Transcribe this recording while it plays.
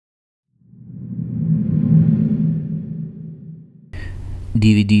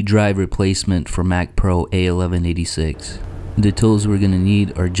DVD drive replacement for Mac Pro A1186. The tools we're going to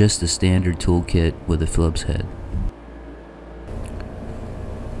need are just a standard toolkit with a Phillips head.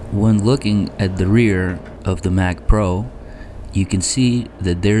 When looking at the rear of the Mac Pro, you can see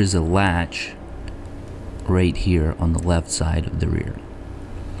that there is a latch right here on the left side of the rear.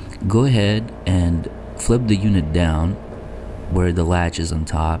 Go ahead and flip the unit down where the latch is on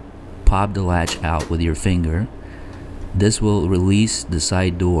top. Pop the latch out with your finger. This will release the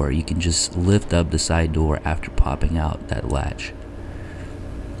side door. You can just lift up the side door after popping out that latch.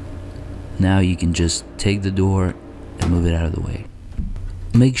 Now you can just take the door and move it out of the way.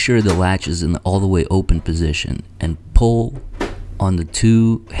 Make sure the latch is in the all the way open position and pull on the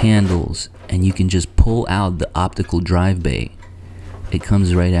two handles, and you can just pull out the optical drive bay. It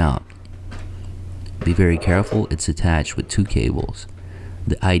comes right out. Be very careful, it's attached with two cables,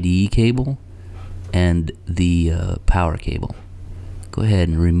 the IDE cable and the power cable. Go ahead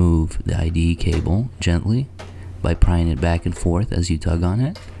and remove the IDE cable gently by prying it back and forth as you tug on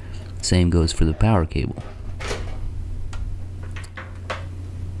it. Same goes for the power cable.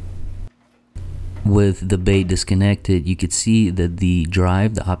 With the bay disconnected, you can see that the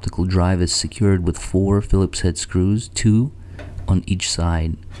drive, the optical drive, is secured with 4 Phillips head screws, 2 on each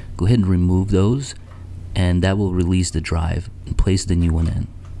side. Go ahead and remove those, and that will release the drive and place the new one in.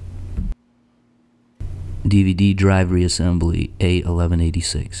 DVD drive reassembly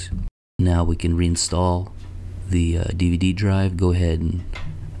A1186. Now we can reinstall the DVD drive. Go ahead and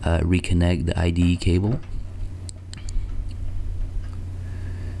reconnect the IDE cable.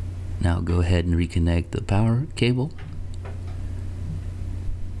 Now go ahead and reconnect the power cable.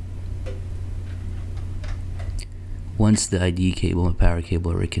 Once the IDE cable and power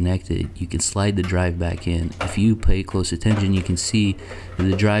cable are reconnected, you can slide the drive back in. If you pay close attention, you can see that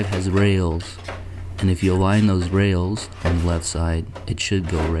the drive has rails, and if you align those rails on the left side, it should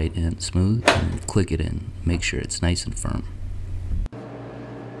go right in smooth, and click it in. Make sure it's nice and firm.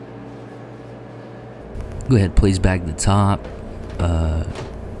 Go ahead, place back the top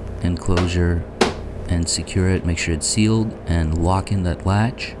enclosure and secure it. Make sure it's sealed and lock in that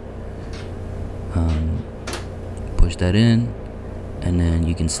latch. Push that in, and then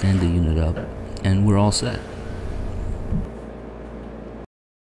you can stand the unit up, and we're all set.